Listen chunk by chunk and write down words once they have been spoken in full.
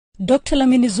Dr.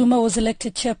 Dlamini Zuma was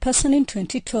elected chairperson in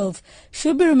 2012. She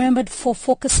will be remembered for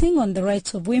focusing on the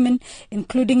rights of women,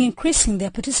 including increasing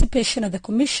their participation at the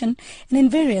Commission and in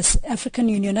various African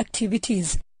Union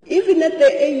activities. Even at the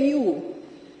AU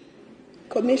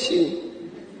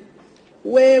Commission,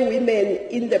 where women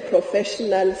in the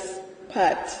professionals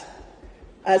part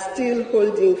are still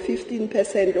holding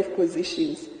 15% of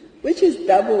positions, which is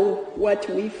double what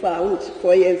we found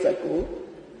 4 years ago.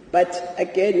 But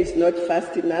again, it's not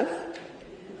fast enough.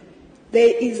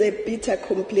 There is a bitter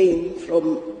complaint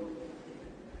from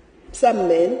some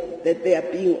men that they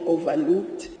are being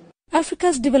overlooked.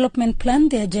 Africa's development plan,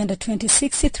 the Agenda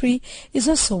 2063, is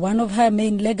also one of her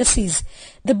main legacies.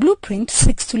 The blueprint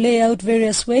seeks to lay out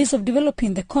various ways of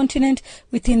developing the continent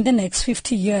within the next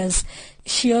 50 years.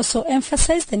 She also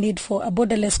emphasized the need for a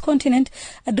borderless continent,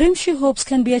 a dream she hopes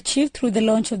can be achieved through the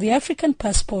launch of the African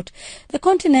passport. The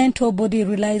continental body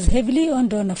relies heavily on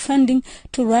donor funding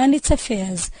to run its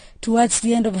affairs. Towards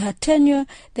the end of her tenure,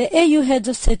 the AU Heads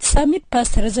of State Summit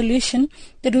passed a resolution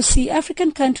that will see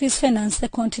African countries finance the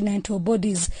continental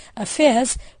body's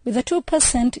affairs with a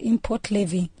 2% import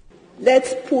levy.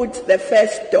 Let's put the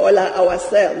first dollar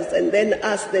ourselves and then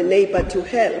ask the neighbor to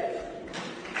help.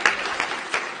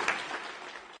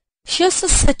 She also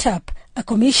set up a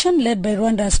commission led by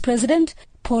Rwanda's President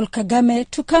Paul Kagame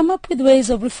to come up with ways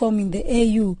of reforming the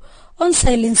AU. On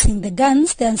silencing the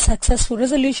guns, the unsuccessful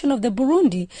resolution of the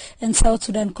Burundi and South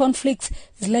Sudan conflicts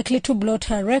is likely to blot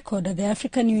her record at the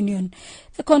African Union.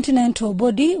 The continental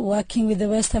body, working with the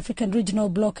West African Regional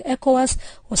Bloc ECOWAS,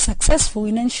 was successful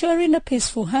in ensuring a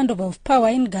peaceful handover of power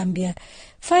in Gambia.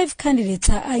 5 candidates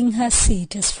are eyeing her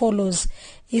seat as follows.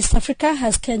 East Africa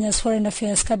has Kenya's Foreign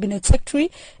Affairs Cabinet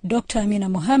Secretary, Dr. Amina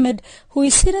Mohamed, who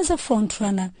is seen as a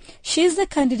front-runner. She is the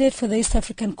candidate for the East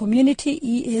African Community,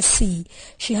 EAC.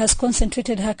 She has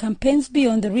concentrated her campaigns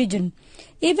beyond the region.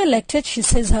 If elected, she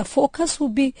says her focus will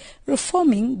be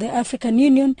reforming the African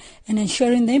Union and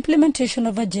ensuring the implementation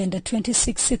of Agenda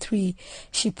 2063.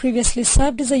 She previously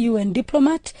served as a UN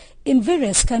diplomat in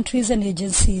various countries and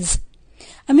agencies.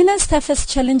 Amina's toughest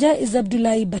challenger is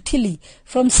Abdoulaye Batili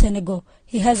from Senegal.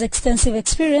 He has extensive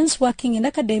experience working in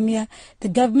academia, the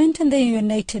government and the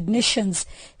United Nations.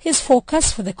 His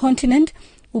focus for the continent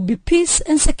will be peace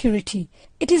and security.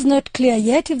 It is not clear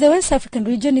yet if the West African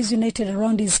region is united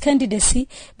around his candidacy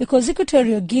because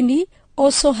Equatorial Guinea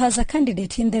also has a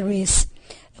candidate in the race.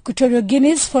 Equatorial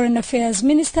Guinea's Foreign Affairs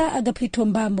Minister Agapito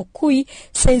Mokui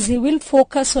says he will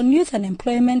focus on youth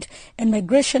unemployment and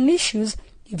migration issues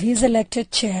if he is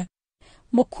elected chair.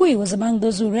 Mokui was among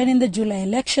those who ran in the July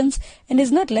elections and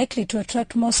is not likely to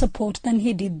attract more support than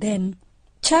he did then.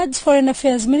 Chad's Foreign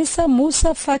Affairs Minister Musa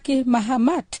Faki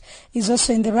Mahamat is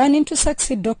also in the running to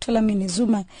succeed Dr. Dlamini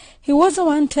Zuma. He was a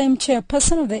one-time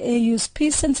chairperson of the AU's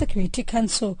Peace and Security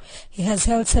Council. He has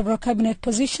held several cabinet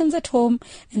positions at home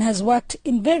and has worked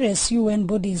in various UN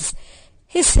bodies.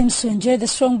 He seems to enjoy the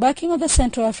strong backing of the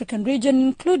Central African region,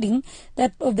 including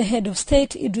that of the head of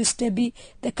state, Idris Deby,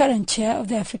 the current chair of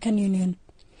the African Union.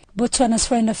 Botswana's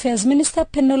Foreign Affairs Minister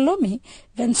Penolomi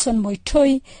Venson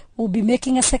Moitoi will be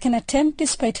making a second attempt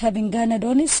despite having garnered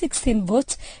only 16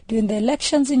 votes during the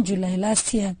elections in July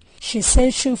last year. She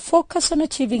says she will focus on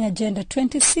achieving Agenda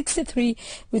 2063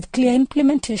 with clear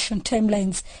implementation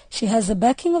timelines. She has the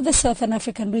backing of the Southern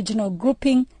African Regional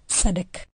Grouping, SADC.